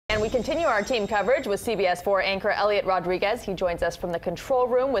And we continue our team coverage with CBS 4 anchor Eliott Rodriguez. He joins us from the control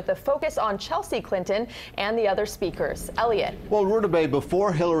room with a focus on Chelsea Clinton and the other speakers. Eliott. Well, Rudabeh,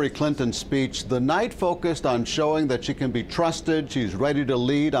 before Hillary Clinton's speech, the night focused on showing that she can be trusted, she's ready to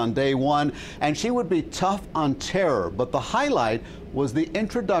lead on day one, and she would be tough on terror. But the highlight was the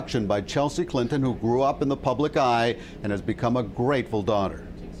introduction by Chelsea Clinton, who grew up in the public eye and has become a grateful daughter.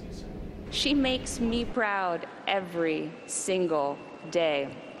 She makes me proud every single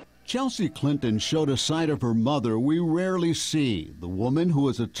day. Chelsea Clinton showed a side of her mother we rarely see, the woman who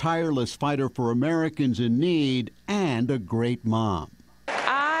is a tireless fighter for Americans in need and a great mom.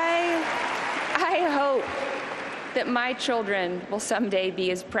 I hope that my children will someday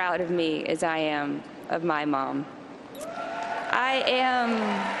be as proud of me as I am of my mom. I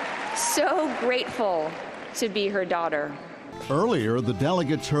am so grateful to be her daughter. Earlier, the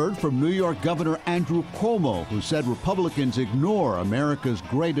delegates heard from New York Governor Andrew Cuomo, who said Republicans ignore America's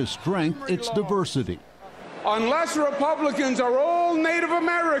greatest strength, its diversity. Unless Republicans are all Native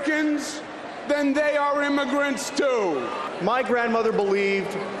Americans, then they are immigrants too. My grandmother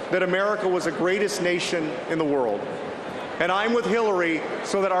believed that America was the greatest nation in the world. And I'm with Hillary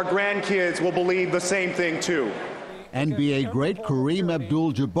so that our grandkids will believe the same thing too. NBA great Kareem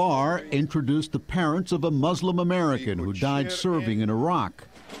Abdul-Jabbar introduced the parents of a Muslim American who died serving in Iraq.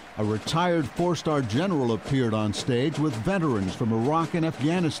 A retired four-star general appeared on stage with veterans from Iraq and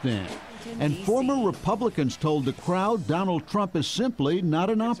Afghanistan. And former Republicans told the crowd Donald Trump is simply not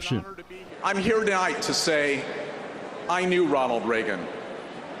an option. I'm here tonight to say I knew Ronald Reagan.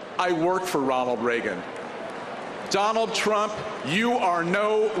 I worked for Ronald Reagan. Donald Trump, you are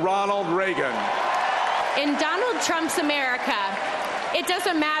no Ronald Reagan. In Donald Trump's America, it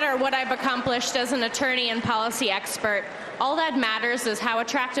doesn't matter what I've accomplished as an attorney and policy expert. All that matters is how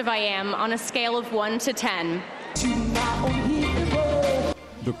attractive I am on a scale of 1 to 10.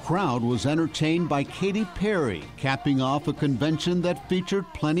 The crowd was entertained by Katy Perry, capping off a convention that featured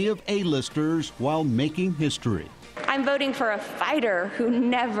plenty of A-listers while making history. I'm voting for a fighter who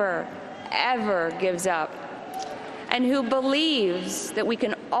never, ever gives up, and who believes that we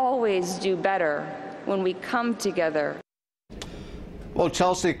can always do better when we come together. Well,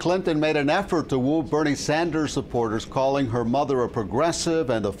 Chelsea Clinton made an effort to woo Bernie Sanders supporters, calling her mother a progressive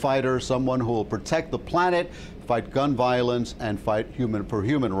and a fighter, someone who will protect the planet, fight gun violence, and fight for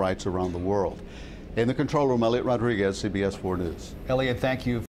human rights around the world. In the control room, Eliott Rodriguez, CBS 4 News. Eliott, thank you.